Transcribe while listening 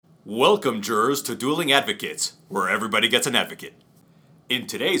Welcome, jurors, to Dueling Advocates, where everybody gets an advocate. In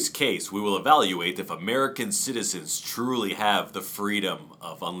today's case, we will evaluate if American citizens truly have the freedom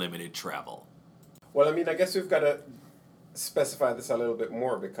of unlimited travel. Well, I guess we've got to specify this a little bit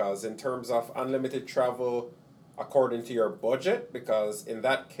more because, in terms of unlimited travel according to your budget, because in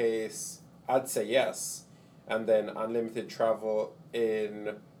that case, I'd say yes. And then unlimited travel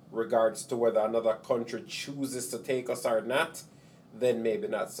in regards to whether another country chooses to take us or not, then maybe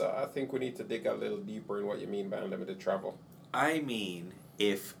not. So I think we need to dig a little deeper in what you mean by unlimited travel. I mean,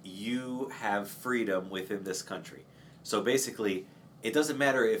 if you have freedom within this country. So basically, it doesn't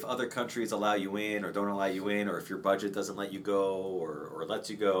matter if other countries allow you in or don't allow you in, or if your budget doesn't let you go or lets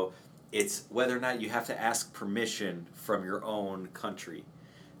you go. It's whether or not you have to ask permission from your own country.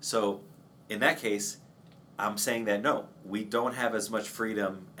 So in that case, I'm saying that no, we don't have as much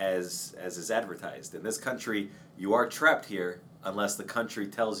freedom as is advertised. In this country, you are trapped here unless the country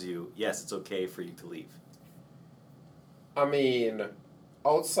tells you, yes, it's okay for you to leave. I mean,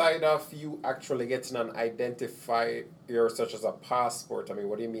 outside of you actually getting an identifier such as a passport,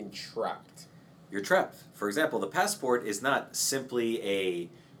 what do you mean trapped? You're trapped. For example, the passport is not simply a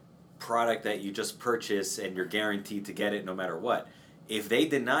product that you just purchase and you're guaranteed to get it no matter what. If they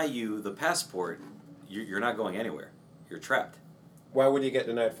deny you the passport, you're not going anywhere. You're trapped. Why would you get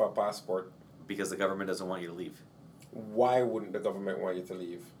denied for a passport? Because the government doesn't want you to leave. Why wouldn't the government want you to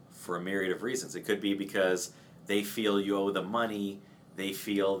leave? For a myriad of reasons. It could be because they feel you owe them money. They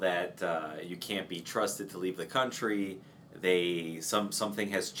feel that you can't be trusted to leave the country. Something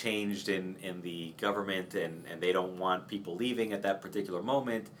has changed in the government and they don't want people leaving at that particular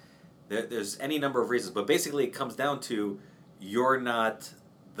moment. There's any number of reasons. But basically it comes down to you're not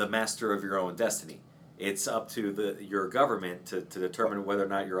the master of your own destiny. It's up to your government to determine whether or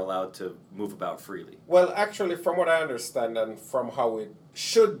not you're allowed to move about freely. Well, actually, from what I understand and from how it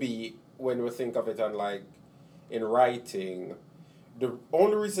should be when we think of it in writing, the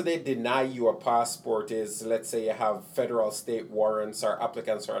only reason they deny you a passport is, let's say you have federal state warrants or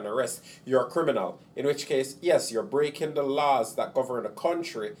applicants for an arrest. You're a criminal, in which case, yes, you're breaking the laws that govern the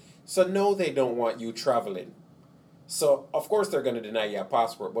country. So no, they don't want you traveling. So, of course, they're going to deny you a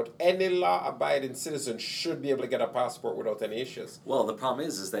passport, but any law-abiding citizen should be able to get a passport without any issues. Well, the problem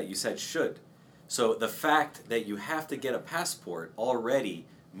is that you said should. So the fact that you have to get a passport already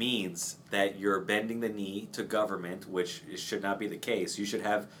means that you're bending the knee to government, which should not be the case. You should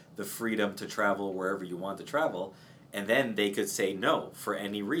have the freedom to travel wherever you want to travel, and then they could say no for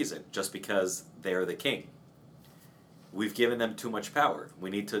any reason, just because they're the king. We've given them too much power. We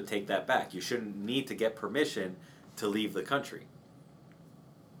need to take that back. You shouldn't need to get permission to leave the country.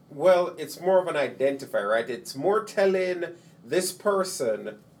 Well, it's more of an identifier, right? It's more telling this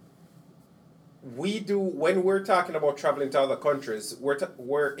person, when we're talking about traveling to other countries,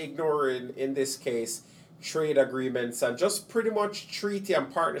 we're ignoring, in this case, trade agreements and just pretty much treaty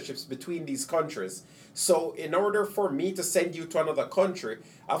and partnerships between these countries. So in order for me to send you to another country,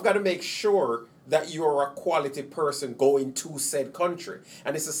 I've got to make sure that you're a quality person going to said country.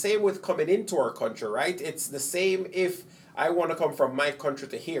 And it's the same with coming into our country, right? It's the same if I want to come from my country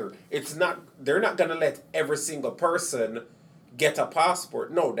to here. They're not going to let every single person get a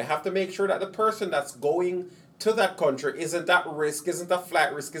passport. No, they have to make sure that the person that's going to that country isn't at risk, isn't a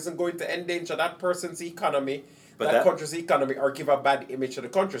flat risk, isn't going to endanger that person's economy, that country's economy, or give a bad image to the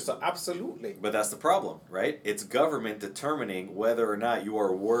country. So absolutely. But that's the problem, right? It's government determining whether or not you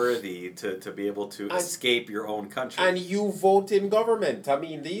are worthy to be able to escape your own country. And you vote in government.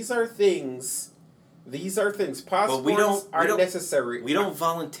 These are things. Passports are necessary. We don't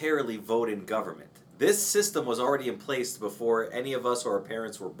voluntarily vote in government. This system was already in place before any of us or our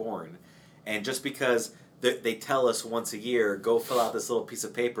parents were born. And just because they tell us once a year, go fill out this little piece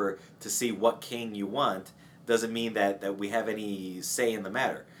of paper to see what king you want, doesn't mean that we have any say in the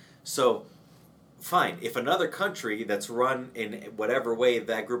matter. So, fine. If another country that's run in whatever way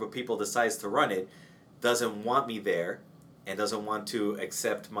that group of people decides to run it doesn't want me there and doesn't want to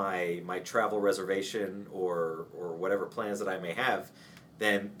accept my travel reservation or whatever plans that I may have,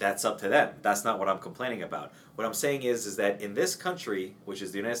 then that's up to them. That's not what I'm complaining about. What I'm saying is that in this country, which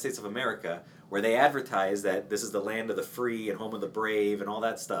is the United States of America, where they advertise that this is the land of the free and home of the brave and all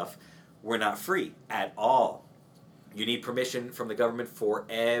that stuff, we're not free at all. You need permission from the government for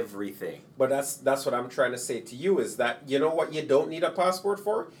everything. But that's what I'm trying to say to you is that, you know what you don't need a passport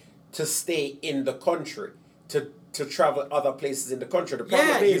for? To stay in the country. To travel other places in the country. The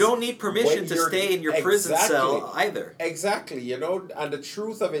problem is, you don't need permission to stay in your prison cell either. Exactly, and the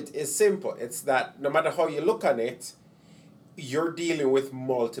truth of it is simple. It's that no matter how you look at it, you're dealing with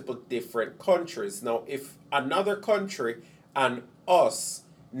multiple different countries. Now, if another country and us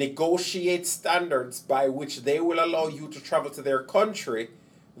negotiate standards by which they will allow you to travel to their country,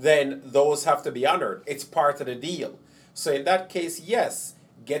 then those have to be honored. It's part of the deal. So in that case, yes,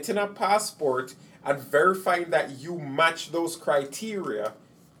 getting a passport and verifying that you match those criteria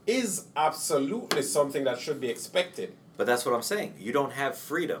is absolutely something that should be expected. But that's what I'm saying. You don't have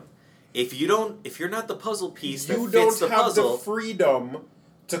freedom. If you're not the puzzle piece that You fits don't the have puzzle. the freedom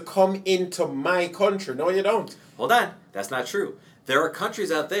to come into my country. No, you don't. Hold on, that's not true. There are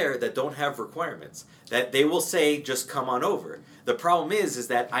countries out there that don't have requirements. That they will say, just come on over. The problem is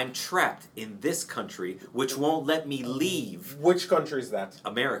that I'm trapped in this country, which won't let me leave Which country is that?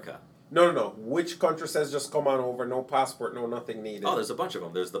 America. No. Which country says just come on over, no passport, no nothing needed? Oh, there's a bunch of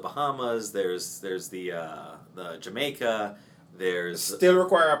them. There's the Bahamas. There's the Jamaica. There's Still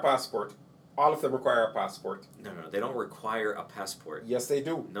require a passport. All of them require a passport. no. They don't require a passport. Yes, they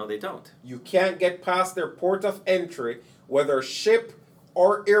do. No, they don't. You can't get past their port of entry, whether ship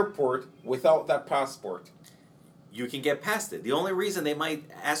or airport, without that passport. You can get past it. The only reason they might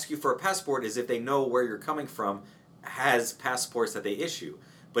ask you for a passport is if they know where you're coming from has passports that they issue.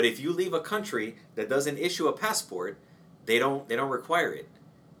 But if you leave a country that doesn't issue a passport, they don't require it.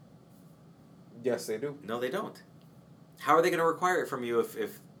 Yes, they do. No, they don't. How are they going to require it from you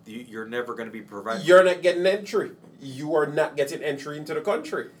if you're never going to be provided? You're not getting entry. You are not getting entry into the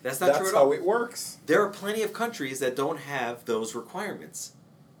country. That's not true at That's how all. it works. There are plenty of countries that don't have those requirements.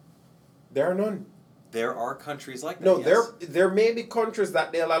 There are none. There are countries like that. No, yes. there may be countries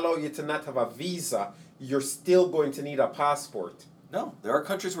that they'll allow you to not have a visa. You're still going to need a passport. No, there are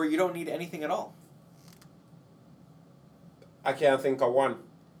countries where you don't need anything at all. I can't think of one.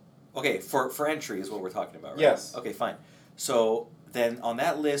 Okay, for entry is what we're talking about, right? Yes. Okay, fine. So then on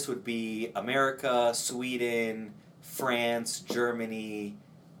that list would be America, Sweden, France, Germany,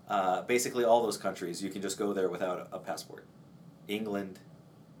 basically all those countries. You can just go there without a passport. England.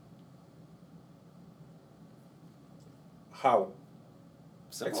 How?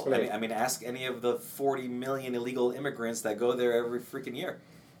 Simple. Explain. I mean, ask any of the 40 million illegal immigrants that go there every freaking year.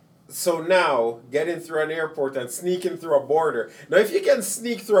 So now, getting through an airport and sneaking through a border. Now, if you can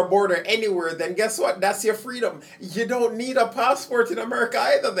sneak through a border anywhere, then guess what? That's your freedom. You don't need a passport in America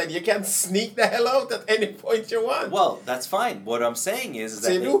either, then. You can sneak the hell out at any point you want. Well, that's fine. What I'm saying is so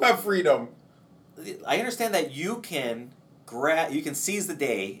that you do have freedom. I understand that you can seize the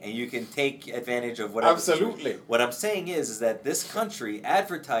day and you can take advantage of whatever. Absolutely. What I'm saying is that this country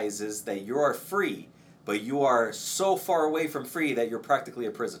advertises that you are free, but you are so far away from free that you're practically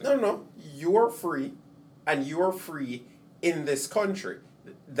a prisoner. No. You are free, and you are free in this country.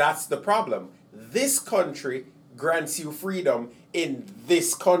 That's the problem. This country grants you freedom in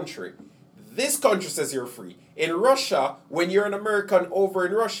this country. This country says you're free. In Russia, when you're an American over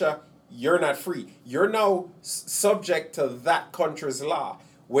in Russia, you're not free. You're now subject to that country's law.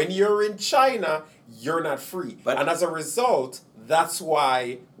 When you're in China, you're not free. And as a result, that's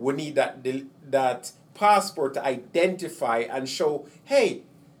why we need that passport to identify and show, hey,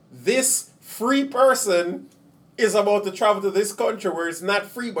 this free person is about to travel to this country where it's not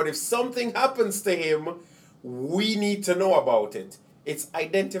free, but if something happens to him, we need to know about it. It's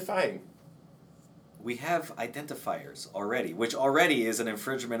identifying. We have identifiers already, which already is an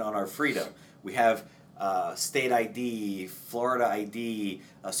infringement on our freedom. We have state ID, Florida ID,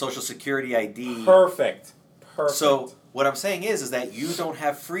 Social Security ID. Perfect. So what I'm saying is that you don't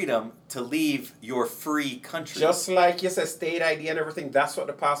have freedom to leave your free country. Just like you said, state ID and everything, that's what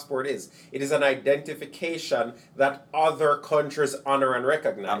the passport is. It is an identification that other countries honor and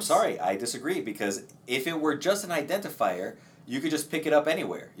recognize. I'm sorry, I disagree, because if it were just an identifier, you could just pick it up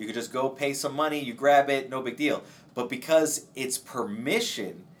anywhere. You could just go pay some money, you grab it, no big deal. But because it's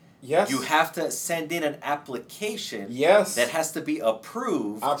permission, yes, you have to send in an application yes, that has to be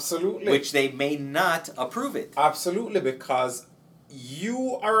approved. Absolutely. Which they may not approve it. Absolutely, because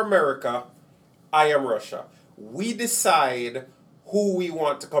you are America, I am Russia. We decide who we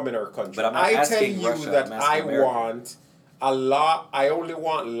want to come in our country. But I'm not I tell asking you Russia, that I'm asking America. I only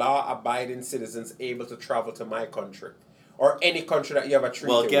want law-abiding citizens able to travel to my country. Or any country that you have a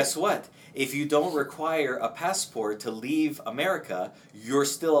treaty Well, with. guess what? If you don't require a passport to leave America, you're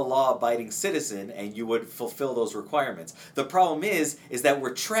still a law-abiding citizen and you would fulfill those requirements. The problem is that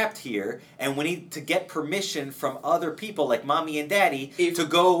we're trapped here and we need to get permission from other people like mommy and daddy to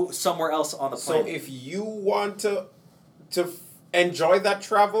go somewhere else on the planet. So if you want to enjoy that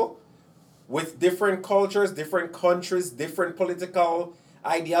travel with different cultures, different countries, different political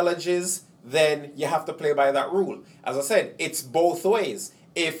ideologies, then you have to play by that rule. As I said, it's both ways.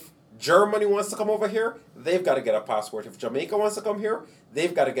 If Germany wants to come over here, they've got to get a passport. If Jamaica wants to come here,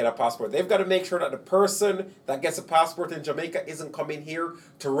 they've got to get a passport. They've got to make sure that the person that gets a passport in Jamaica isn't coming here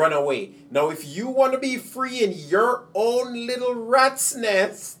to run away. Now, if you want to be free in your own little rat's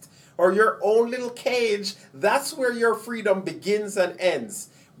nest or your own little cage, that's where your freedom begins and ends.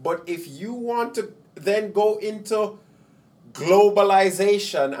 But if you want to then go into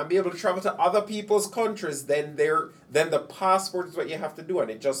globalization and be able to travel to other people's countries, then the passport is what you have to do, and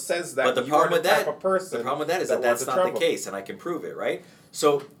it just says that. But the you problem are with the type that, of person the problem with that is that wants that's to not travel. the case, and I can prove it, right?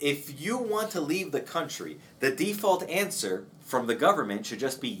 So if you want to leave the country, the default answer from the government should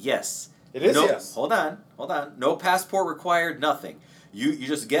just be yes. It is no, yes. Hold on. No passport required, nothing. You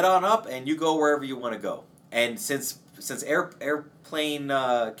just get on up and you go wherever you want to go. And since airplane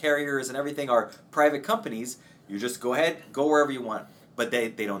carriers and everything are private companies, you just go ahead, go wherever you want. But they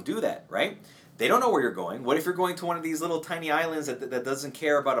don't do that, right? They don't know where you're going. What if you're going to one of these little tiny islands that doesn't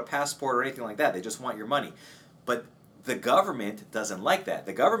care about a passport or anything like that? They just want your money. But the government doesn't like that.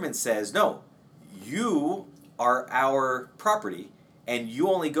 The government says, no, you are our property, and you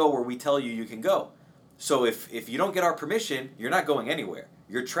only go where we tell you can go. So if you don't get our permission, you're not going anywhere.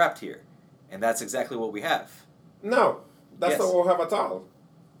 You're trapped here. And that's exactly what we have. No, that's Yes. not what we have at all.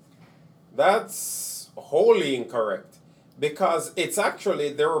 That's wholly incorrect. Because it's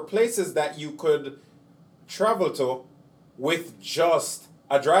actually, there are places that you could travel to with just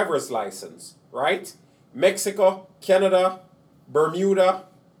a driver's license, right? Mexico, Canada, Bermuda,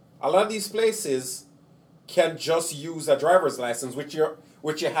 a lot of these places can just use a driver's license, which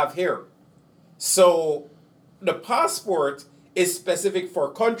you have here. So the passport is specific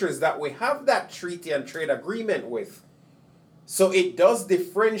for countries that we have that treaty and trade agreement with. So it does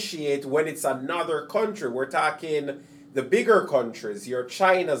differentiate when it's another country. We're talking the bigger countries, your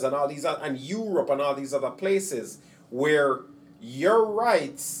Chinas and all these and Europe and all these other places where your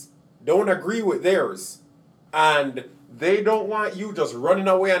rights don't agree with theirs. And they don't want you just running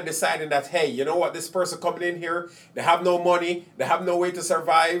away and deciding that, hey, you know what, this person coming in here, they have no money, they have no way to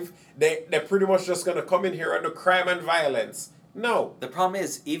survive, they're pretty much just going to come in here and do crime and violence. No. The problem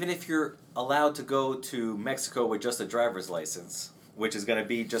is, even if you're allowed to go to Mexico with just a driver's license, which is going to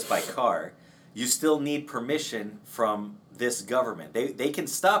be just by car, you still need permission from this government. They can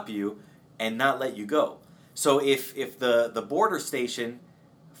stop you and not let you go. So if the border station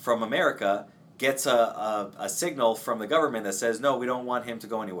from America gets a signal from the government that says, no, we don't want him to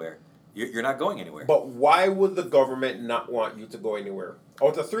go anywhere, you're not going anywhere. But why would the government not want you to go anywhere?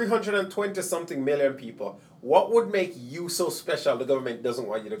 Out of 320-something million people, what would make you so special the government doesn't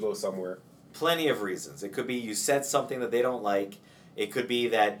want you to go somewhere? Plenty of reasons. It could be you said something that they don't like. It could be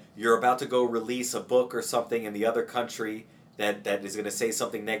that you're about to go release a book or something in the other country that is going to say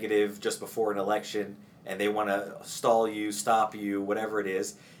something negative just before an election, and they want to stall you, stop you, whatever it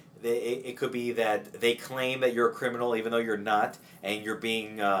is. It could be that they claim that you're a criminal even though you're not, and you're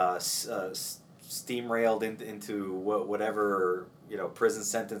being steamrailed into whatever prison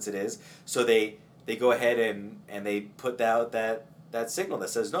sentence it is. So they go ahead and they put out that signal that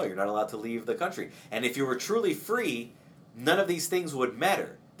says, no, you're not allowed to leave the country. And if you were truly free, none of these things would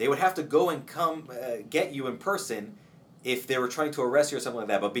matter. They would have to go and come get you in person if they were trying to arrest you or something like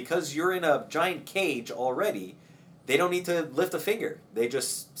that. But because you're in a giant cage already, they don't need to lift a finger. They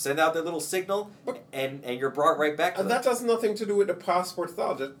just send out their little signal, and you're brought right back to And them. that has nothing to do with the passport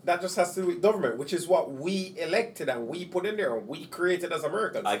thought. That just has to do with government, which is what we elected and we put in there and we created as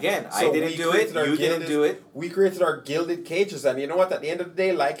Americans. Again, So I didn't we do it. created our You didn't gilded- do it. We created our gilded cages, and you know what? At the end of the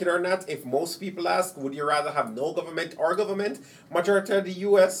day, like it or not, if most people ask, would you rather have no government or government? Majority of the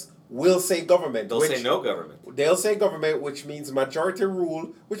U.S. will say government. They'll say no government. They'll say government, which means majority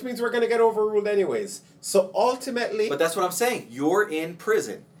rule, which means we're going to get overruled anyways. So ultimately... But that's what I'm saying. You're in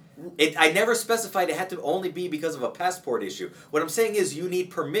prison. I never specified it had to only be because of a passport issue. What I'm saying is you need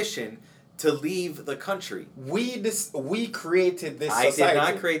permission to leave the country. We created this I society.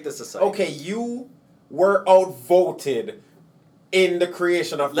 did not create the society. Okay, you were outvoted in the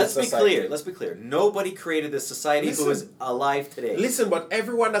creation of this society. Let's be clear. Nobody created this society who is alive today. Listen, but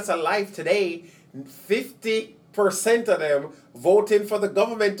everyone that's alive today, 50% of them voting for the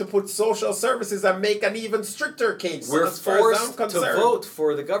government to put social services and make an even stricter case. We're as far as I'm forced to concerned. vote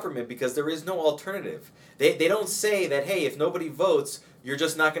for the government because there is no alternative. They don't say that, hey, if nobody votes, you're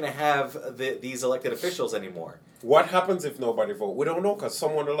just not going to have these elected officials anymore. What happens if nobody votes? We don't know because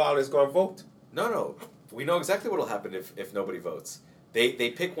someone will always go and vote. No. We know exactly what will happen if nobody votes.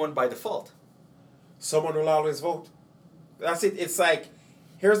 They pick one by default. Someone will always vote. That's it. It's like,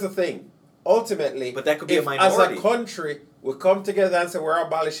 here's the thing. Ultimately, But that could be a if minority. as a country we come together and say we're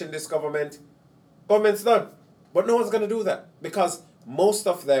abolishing this government's done. But no one's going to do that because most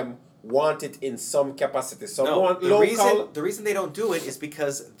of them want it in some capacity. Some No, want the local. reason they don't do it is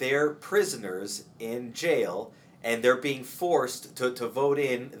because they're prisoners in jail and they're being forced to vote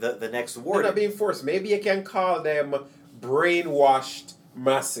in the next They're warden. not being forced. Maybe you can call them brainwashed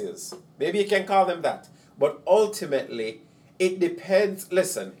masses. Maybe you can call them that. But ultimately, it depends.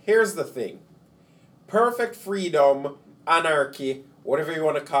 Listen, here's the thing. Perfect freedom, anarchy, whatever you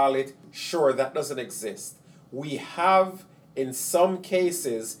want to call it, sure, that doesn't exist. We have, in some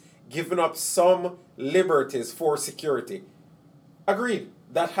cases, given up some liberties for security. Agreed.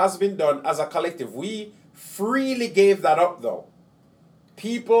 That has been done as a collective. We freely gave that up, though.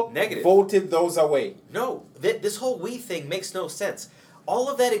 People Negative. voted those away. No, this whole we thing makes no sense. All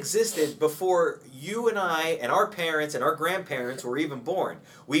of that existed before you and I and our parents and our grandparents were even born.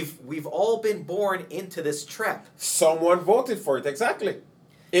 We've all been born into this trap. Someone voted for it, exactly.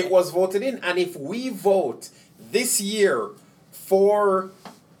 It was voted in. And if we vote this year for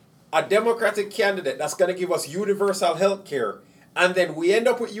a Democratic candidate that's going to give us universal health care, and then we end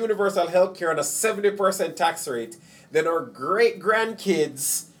up with universal health care on a 70% tax rate, then our great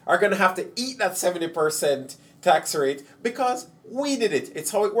grandkids are going to have to eat that 70% tax rate because we did it.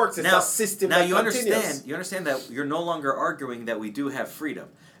 It's how it works. It's a system that continues. You understand that you're no longer arguing that we do have freedom.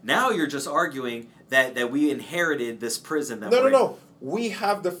 Now you're just arguing that we inherited this prison that we're in. No. We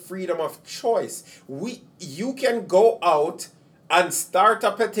have the freedom of choice. You can go out and start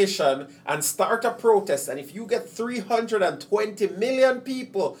a petition and start a protest, and if you get 320 million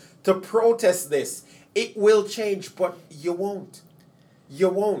people to protest this, it will change, but you won't. You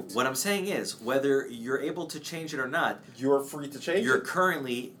won't. What I'm saying is, whether you're able to change it or not, You're free to change you're it.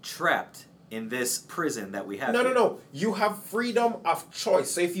 currently trapped in this prison that we have. No. here. You have freedom of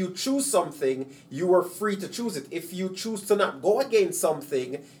choice. So if you choose something, you are free to choose it. If you choose to not go against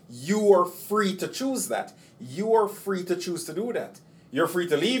something, you are free to choose that. You are free to choose to do that. You're free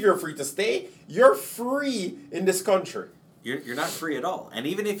to leave. You're free to stay. You're free in this country. You're not free at all. And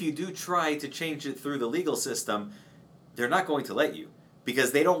even if you do try to change it through the legal system, they're not going to let you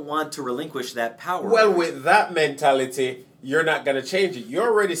because they don't want to relinquish that power. Well, with that mentality, you're not going to change it. You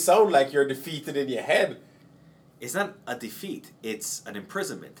already sound like you're defeated in your head. It's not a defeat. It's an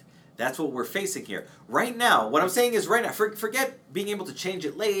imprisonment. That's what we're facing here. Right now, what I'm saying is right now, forget being able to change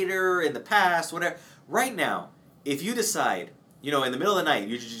it later, in the past, whatever. Right now, if you decide, in the middle of the night,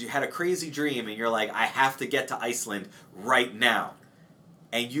 you had a crazy dream and you're like, I have to get to Iceland right now.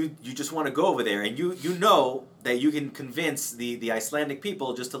 And you just want to go over there and you know that you can convince the Icelandic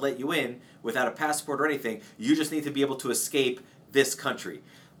people just to let you in without a passport or anything. You just need to be able to escape this country.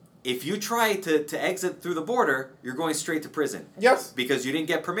 If you try to exit through the border, you're going straight to prison. Yes. Because you didn't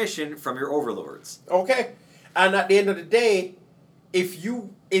get permission from your overlords. Okay. And at the end of the day, if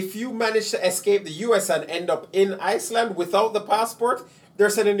you manage to escape the US and end up in Iceland without the passport, they're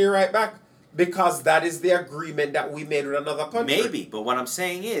sending you right back. Because that is the agreement that we made with another country. Maybe, but what I'm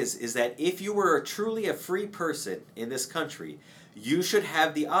saying is that if you were truly a free person in this country, you should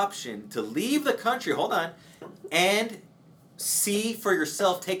have the option to leave the country, hold on, and see for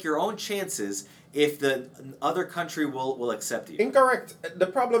yourself, take your own chances if the other country will accept you. Incorrect. The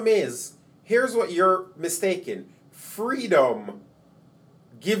problem is, here's what you're mistaken. Freedom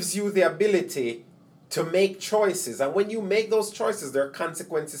gives you the ability to make choices, and when you make those choices, there are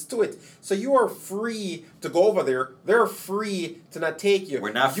consequences to it. So you are free to go over there. They're free to not take you.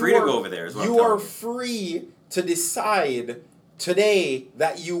 We're not free to go over there, is what I'm You telling are you. free to decide today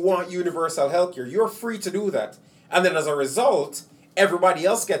that you want universal health care. You're free to do that. And then as a result, everybody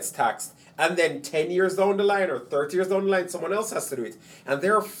else gets taxed. And then 10 years down the line or 30 years down the line, someone else has to do it. And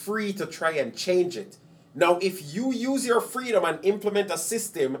they're free to try and change it. Now, if you use your freedom and implement a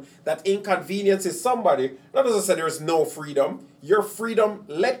system that inconveniences somebody, that doesn't say there's no freedom. Your freedom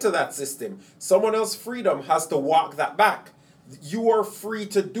led to that system. Someone else's freedom has to walk that back. You are free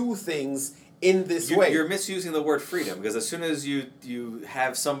to do things in this way. You're misusing the word freedom because as soon as you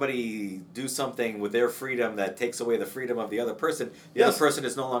have somebody do something with their freedom that takes away the freedom of the other person, the other person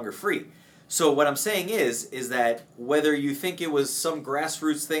is no longer free. So what I'm saying is that whether you think it was some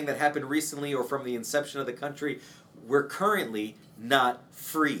grassroots thing that happened recently or from the inception of the country, we're currently not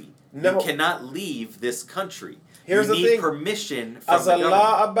free. No. You cannot leave this country. Here's you the need thing. permission from As the a government.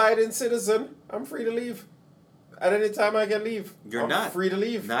 law-abiding citizen, I'm free to leave. At any time I can leave. You're I'm not. free to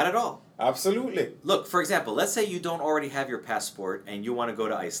leave. Not at all. Absolutely. Look, for example, let's say you don't already have your passport and you want to go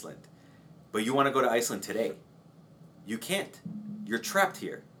to Iceland. But you want to go to Iceland today. You can't. You're trapped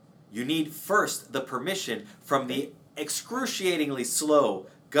here. You need first the permission from the excruciatingly slow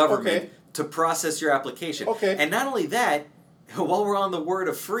government to process your application. Okay. And not only that, while we're on the word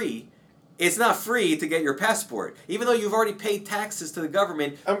of free, It's not free to get your passport, even though you've already paid taxes to the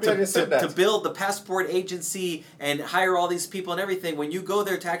government I'm glad you said that. to build the passport agency and hire all these people and everything. When you go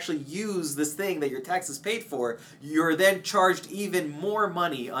there to actually use this thing that your taxes paid for, you're then charged even more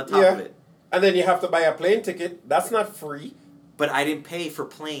money on top of it. And then you have to buy a plane ticket. That's not free. But I didn't pay for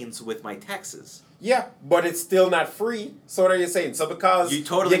planes with my taxes. Yeah, but it's still not free. So what are you saying? So because You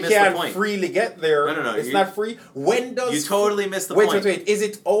totally missed the can't point. freely get there, No, it's not free. When does You totally missed the wait, point.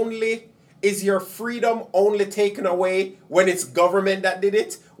 Wait. Is your freedom only taken away when it's government that did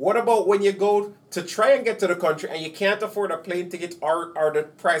it? What about when you go to try and get to the country and you can't afford a plane ticket or the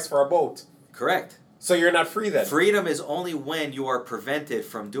price for a boat? Correct. So you're not free then. Freedom is only when you are prevented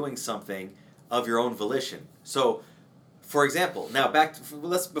from doing something of your own volition. So, for example, now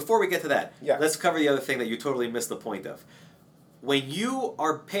before we get to that, let's cover the other thing that you totally missed the point of. When you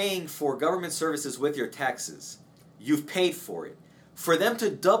are paying for government services with your taxes, you've paid for it. For them to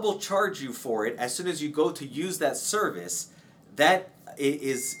double charge you for it as soon as you go to use that service, that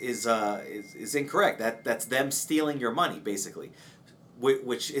is incorrect. That's them stealing your money, basically,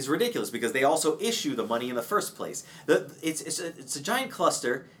 which is ridiculous because they also issue the money in the first place. It's a giant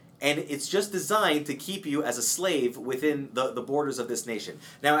cluster. And it's just designed to keep you as a slave within the borders of this nation.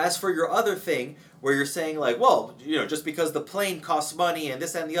 Now, as for your other thing, where you're saying like, well, just because the plane costs money and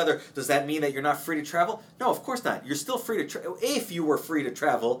this, that, and the other, does that mean that you're not free to travel? No, of course not. You're still free to travel. If you were free to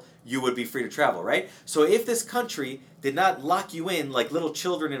travel, you would be free to travel, right? So if this country did not lock you in like little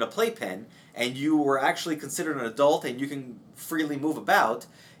children in a playpen, and you were actually considered an adult and you can freely move about,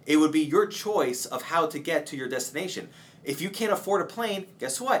 it would be your choice of how to get to your destination. If you can't afford a plane,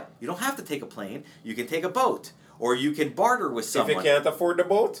 guess what? You don't have to take a plane. You can take a boat. Or you can barter with someone. If you can't afford the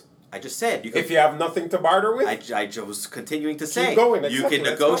boat? I just said. You can, if you have nothing to barter with? I was continuing to say. Keep going. You can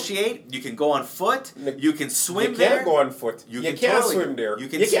negotiate. You can go on foot. You can swim there. You can't go on foot. You can't swim there. You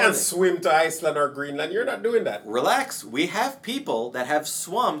can't swim to Iceland or Greenland. You're not doing that. Relax. We have people that have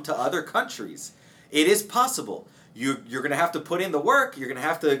swum to other countries. It is possible. You're going to have to put in the work, you're going to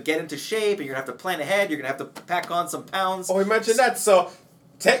have to get into shape, and you're going to have to plan ahead, you're going to have to pack on some pounds. Oh, imagine that. So,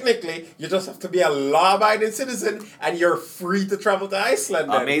 technically, you just have to be a law-abiding citizen, and you're free to travel to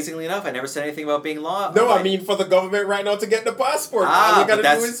Iceland then. Amazingly enough, I never said anything about being law. No, I mean for the government right now to get the passport. All you got to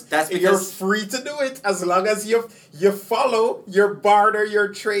do is, because you're free to do it as long as you follow your barter, your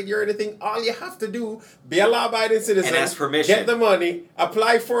trade, your anything. All you have to do, be a law-abiding citizen. And ask permission. Get the money,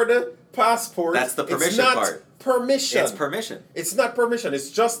 apply for the passport. That's the permission part. Permission. It's permission. It's not permission.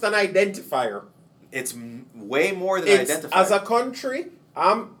 It's just an identifier. It's way more than an identifier. As a country,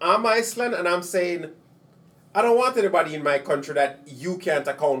 I'm Iceland, and I'm saying, I don't want anybody in my country that you can't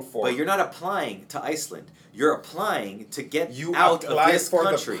account for. But you're not applying to Iceland. You're applying to get out of this country. You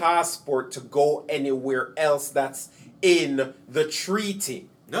apply for the passport to go anywhere else that's in the treaty.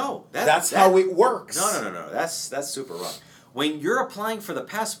 No, that's how it works. No. That's super wrong. When you're applying for the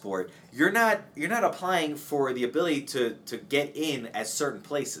passport, you're not applying for the ability to get in at certain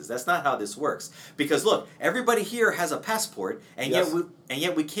places. That's not how this works. Because look, everybody here has a passport, and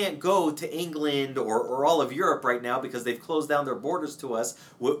yet we can't go to England or all of Europe right now because they've closed down their borders to us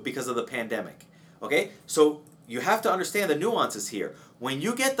because of the pandemic. Okay? So you have to understand the nuances here. When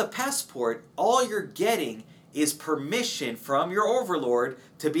you get the passport, all you're getting is permission from your overlord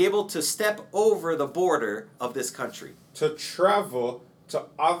to be able to step over the border of this country. To travel to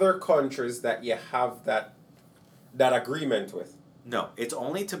other countries that you have that agreement with. No, it's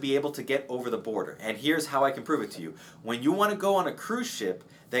only to be able to get over the border. And here's how I can prove it to you. When you want to go on a cruise ship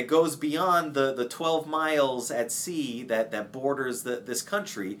that goes beyond the 12 miles at sea that borders this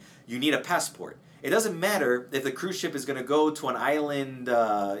country, you need a passport. It doesn't matter if the cruise ship is going to go to an island,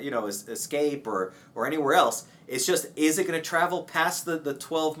 escape or anywhere else. It's just, is it going to travel past the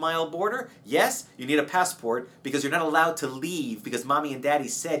 12-mile border? Yes, you need a passport because you're not allowed to leave because mommy and daddy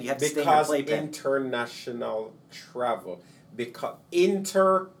said you have to stay in your playpen. Because international travel. Because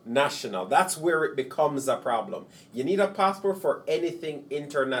international, that's where it becomes a problem. You need a passport for anything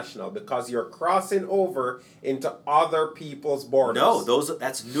international because you're crossing over into other people's borders. No,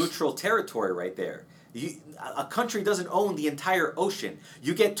 that's neutral territory right there. A country doesn't own the entire ocean.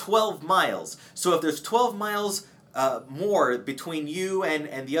 You get 12 miles. So if there's 12 miles more between you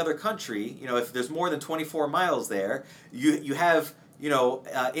and the other country, if there's more than 24 miles there, you have,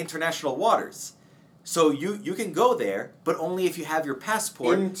 international waters. So you can go there, but only if you have your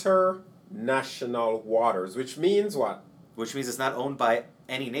passport. International waters, which means what? Which means it's not owned by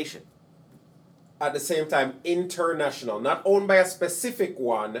any nation. At the same time, international, not owned by a specific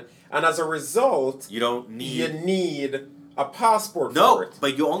one, and as a result, you need a passport No, for it.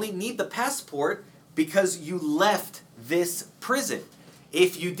 but you only need the passport because you left this prison.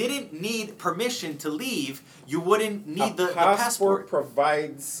 If you didn't need permission to leave, you wouldn't need the passport passport.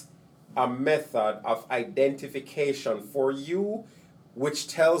 provides a method of identification for you which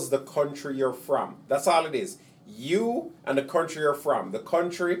tells the country you're from. That's all it is. You and the country you're from. The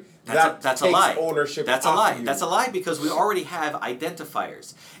country That's takes a lie. ownership That's a of lie. you. That's a lie because we already have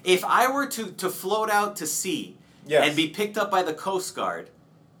identifiers. If I were to float out to sea Yes. and be picked up by the Coast Guard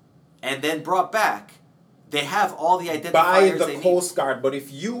and then brought back, they have all the identifiers By they the need. Coast Guard. But if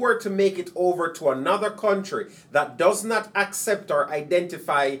you were to make it over to another country that does not accept or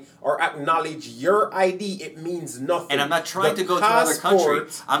identify or acknowledge your ID, it means nothing. And I'm not trying The to go to another country.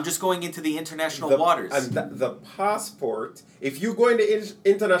 passport- I'm just going into the international waters. And the passport, if you go into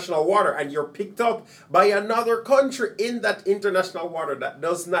international water and you're picked up by another country in that international water that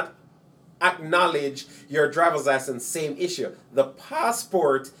does not acknowledge your driver's license, same issue. The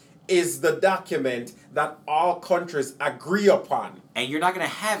passport is the document that all countries agree upon. And you're not going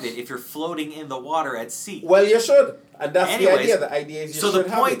to have it if you're floating in the water at sea. Well, you should. And that's Anyways, the idea. The idea is you so should the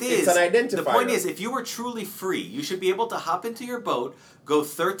have point it. is, It's an identifier. the point is, if you were truly free, you should be able to hop into your boat, go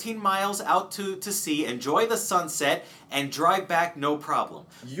 13 miles out to sea, enjoy the sunset, and drive back no problem.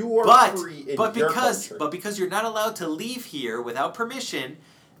 You are free in your country. But because you're not allowed to leave here without permission,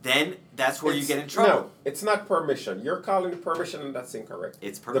 then that's where you get in trouble. No, it's not permission. You're calling it permission, and that's incorrect.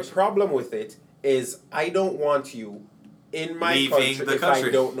 It's permission. The problem with it is I don't want you in my Leaving country the if country.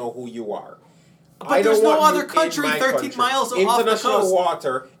 I don't know who you are. But I there's don't no want other you in country my 13 country. miles off the International coast.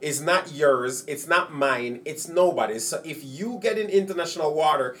 water is not yours. It's not mine. It's nobody's. So if you get in international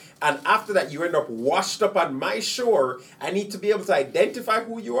water and after that you end up washed up on my shore, I need to be able to identify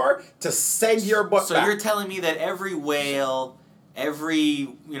who you are to send your butt So back. you're telling me that every whale, every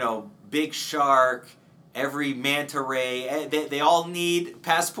big shark, every manta ray, they all need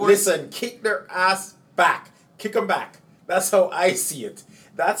passports? Listen, kick their ass back. Kick them back. That's how I see it.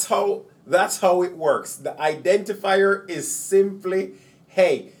 That's how it works. The identifier is simply,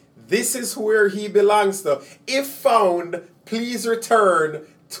 hey, this is where he belongs to. If found, please return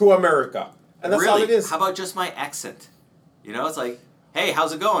to America. And that's really? all it is. How about just my accent? It's like, hey,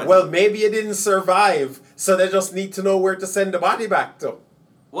 how's it going? Well, maybe it didn't survive, so they just need to know where to send the body back to.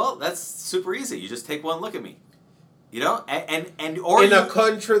 Well, that's super easy. You just take one look at me. In a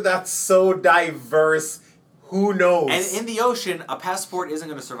country that's so diverse, who knows? And in the ocean, a passport isn't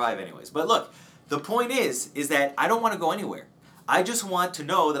going to survive anyways. But look, the point is that I don't want to go anywhere. I just want to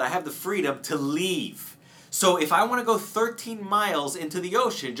know that I have the freedom to leave. So if I want to go 13 miles into the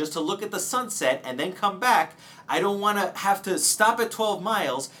ocean just to look at the sunset and then come back, I don't want to have to stop at 12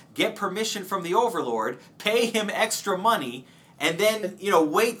 miles, get permission from the overlord, pay him extra money, and then,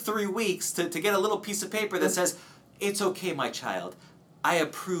 wait 3 weeks to get a little piece of paper that says, it's okay, my child. I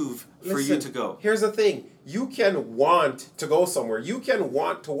approve for you to go. Here's the thing. You can want to go somewhere. You can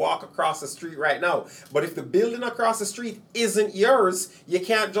want to walk across the street right now. But if the building across the street isn't yours, you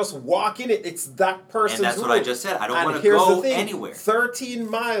can't just walk in it. It's that person's And that's what room. I just said. I don't And want to here's go the thing. anywhere. 13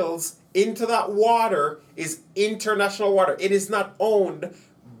 miles into that water is international water. It is not owned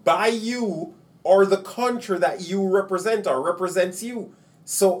by you or the country that you represent or represents you.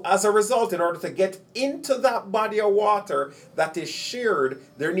 So as a result, in order to get into that body of water that is shared,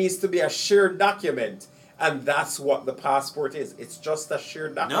 there needs to be a shared document. And that's what the passport is. It's just a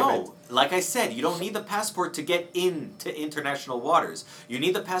shared document. No, like I said, you don't need the passport to get into international waters. You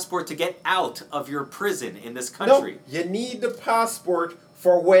need the passport to get out of your prison in this country. No, you need the passport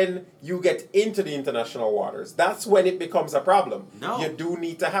for when you get into the international waters. That's when it becomes a problem. No. You do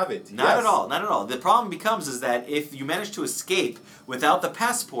need to have it. Not at all, not at all. The problem becomes is that if you manage to escape without the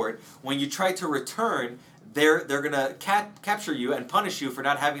passport, when you try to return, they're going to capture you and punish you for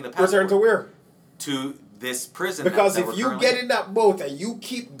not having the passport. Return to where? To this prison. Because that if we're you currently get in that boat and you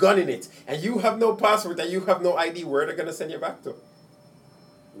keep gunning it, and you have no passport and you have no ID, where are they going to send you back to?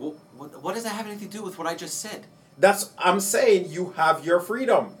 What does that have anything to do with what I just said? I'm saying you have your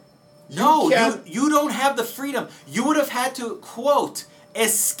freedom. You don't have the freedom. You would have had to, quote,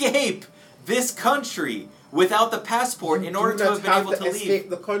 escape this country without the passport in order to have been able to leave. Escape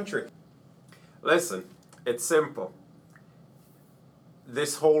the country. Listen, it's simple.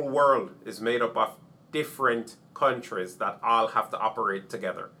 This whole world is made up of different countries that all have to operate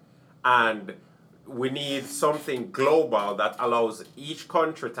together. And we need something global that allows each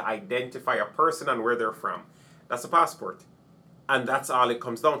country to identify a person and where they're from. That's a passport. And that's all it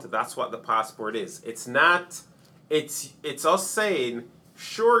comes down to. That's what the passport is. It's not, it's us saying,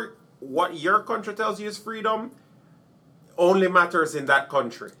 sure, what your country tells you is freedom only matters in that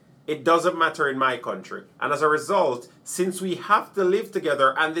country. It doesn't matter in my country. And as a result, since we have to live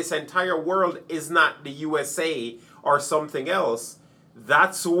together and this entire world is not the USA or something else,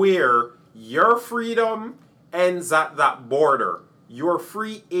 that's where your freedom ends at that border. You're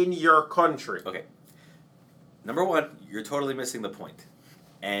free in your country. Okay. Number one, you're totally missing the point.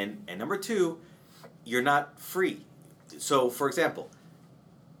 And number two, you're not free. So, for example,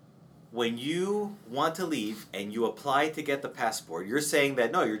 when you want to leave and you apply to get the passport, you're saying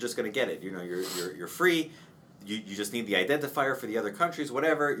that no, you're just going to get it. You know, you're free. You just need the identifier for the other countries,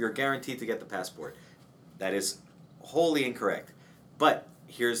 whatever. You're guaranteed to get the passport. That is wholly incorrect. But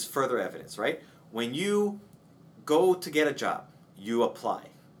here's further evidence, right? When you go to get a job, you apply.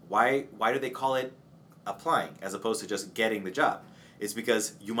 Why do they call it applying as opposed to just getting the job? It's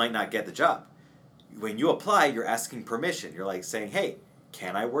because you might not get the job. When you apply, you're asking permission. You're like saying, hey,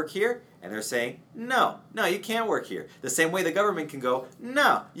 can I work here? And they're saying, no, you can't work here. The same way the government can go,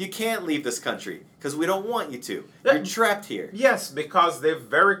 no, you can't leave this country because we don't want you to. You're trapped here. Yes, because they've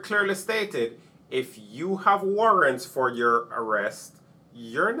very clearly stated if you have warrants for your arrest,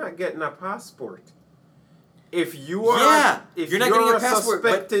 you're not getting a passport. If you are, you're not getting a passport.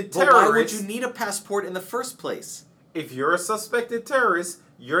 Suspected but terrorist, why would you need a passport in the first place? if you're a suspected terrorist,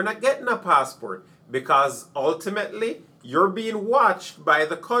 you're not getting a passport because ultimately you're being watched by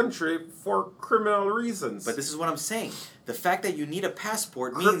the country for criminal reasons. But this is what I'm saying. The fact that you need a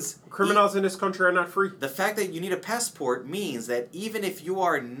passport means criminals in this country are not free. The fact that you need a passport means that even if you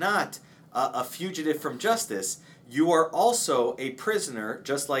are not a fugitive from justice, you are also a prisoner,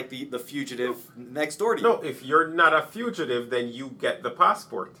 just like the fugitive next door to you. No, if you're not a fugitive, then you get the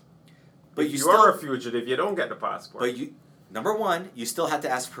passport. But if you you still, are a fugitive, you don't get the passport. But number one, you still have to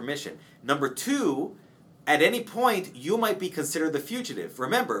ask permission. Number two, at any point, you might be considered the fugitive.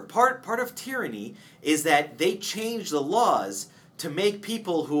 Remember, part of tyranny is that they change the laws to make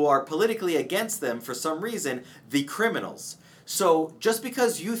people who are politically against them for some reason the criminals. So just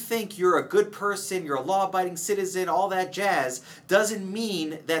because you think you're a good person, you're a law-abiding citizen, all that jazz, doesn't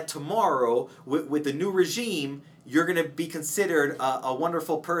mean that tomorrow, with the new regime, you're going to be considered a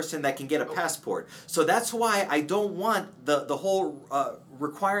wonderful person that can get a passport. So that's why I don't want the whole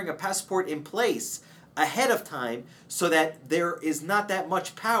requiring a passport in place ahead of time so that there is not that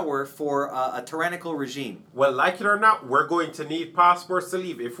much power for a tyrannical regime. Well, like it or not, we're going to need passports to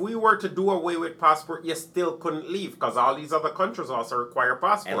leave. If we were to do away with passport, you still couldn't leave because all these other countries also require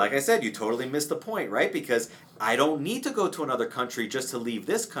passports. And like I said, you totally missed the point, right? Because I don't need to go to another country just to leave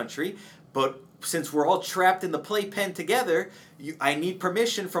this country, but since we're all trapped in the playpen together, I need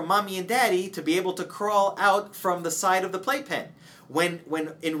permission from mommy and daddy to be able to crawl out from the side of the playpen. When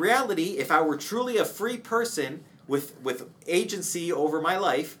in reality, if I were truly a free person with agency over my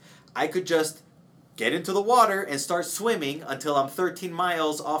life, I could just get into the water and start swimming until I'm 13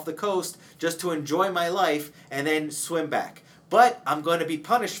 miles off the coast just to enjoy my life and then swim back. But I'm going to be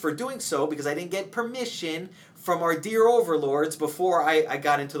punished for doing so because I didn't get permission from our dear overlords before I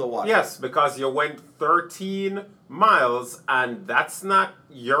got into the water. Yes, because you went 13 miles and that's not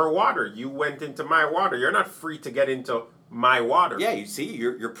your water. You went into my water. You're not free to get into my water. Yeah, you see,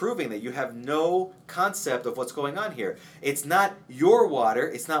 you're proving that you have no concept of what's going on here. It's not your water.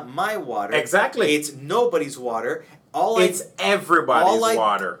 It's not my water. Exactly. It's nobody's water. It's everybody's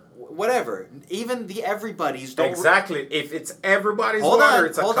water. Whatever. Even the everybody's don't... Exactly. If it's everybody's water,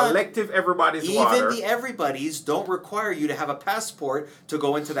 it's a collective everybody's water. Even the everybody's don't require you to have a passport to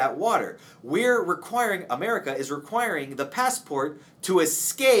go into that water. America is requiring the passport to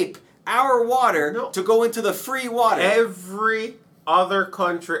escape our water to go into the free water. Every other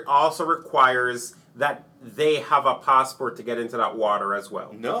country also requires that they have a passport to get into that water as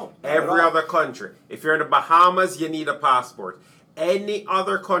well. No. Every other country. If you're in the Bahamas, you need a passport. Any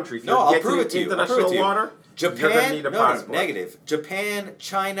other country, if you're getting into international water, Japan, you're going to need a passport. Negative. Japan,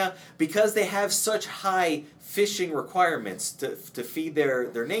 China, because they have such high fishing requirements to feed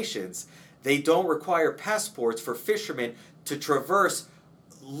their nations, they don't require passports for fishermen to traverse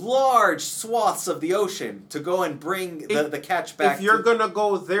large swaths of the ocean to go and bring the catch back. If you're going to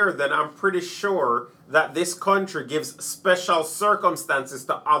go there, then I'm pretty sure that this country gives special circumstances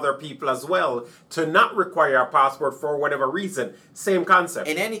to other people as well to not require a passport for whatever reason. Same concept.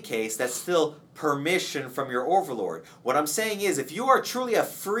 In any case, that's still permission from your overlord. What I'm saying is, if you are truly a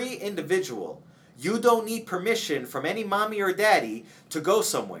free individual, you don't need permission from any mommy or daddy to go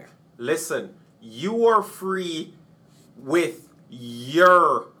somewhere. Listen, you are free with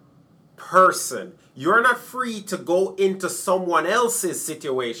your person. You're not free to go into someone else's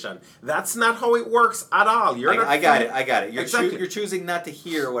situation. That's not how it works at all. I got it. Exactly. You're choosing not to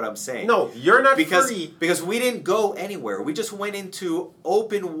hear what I'm saying. No, you're not free. Because we didn't go anywhere. We just went into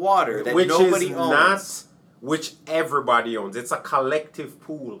open water that which nobody is owns. Which everybody owns. It's a collective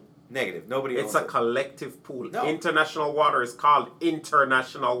pool. Negative. Nobody It's owns a it. collective pool. No. International water is called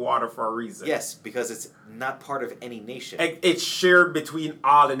international water for a reason. Yes, because it's not part of any nation. It's shared between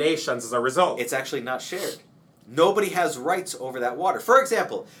all the nations as a result. It's actually not shared. Nobody has rights over that water. For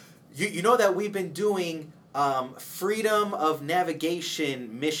example, you know that we've been doing freedom of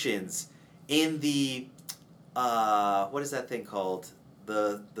navigation missions in the what is that thing called?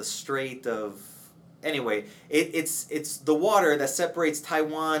 The Strait of, anyway, it's the water that separates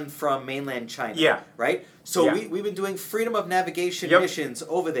Taiwan from mainland China. Yeah. Right? So Yeah. we've been doing freedom of navigation Yep. missions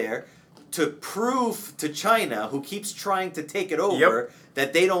over there to prove to China, who keeps trying to take it over,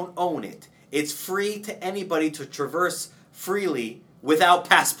 that they don't own it. It's free to anybody to traverse freely without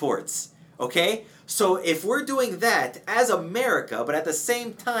passports. Okay? So if we're doing that as America, but at the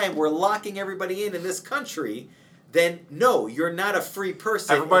same time we're locking everybody in this country, then no, you're not a free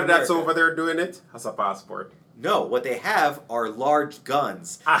person. Everybody in that's America. over there doing it has a passport. No, what they have are large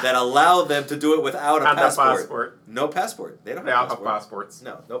guns Ah. that allow them to do it without a And a passport. passport. No passport. They don't They have all a have passport. passports.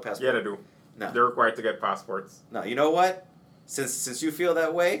 No passport. Yeah, they do. No. They're required to get passports. No, you know what? Since you feel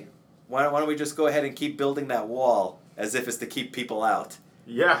that way, why don't we just go ahead and keep building that wall as if it's to keep people out?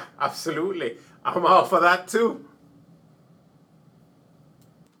 Yeah, absolutely. I'm all for that too.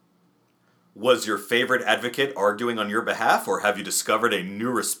 Was your favorite advocate arguing on your behalf, or have you discovered a new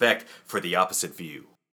respect for the opposite view?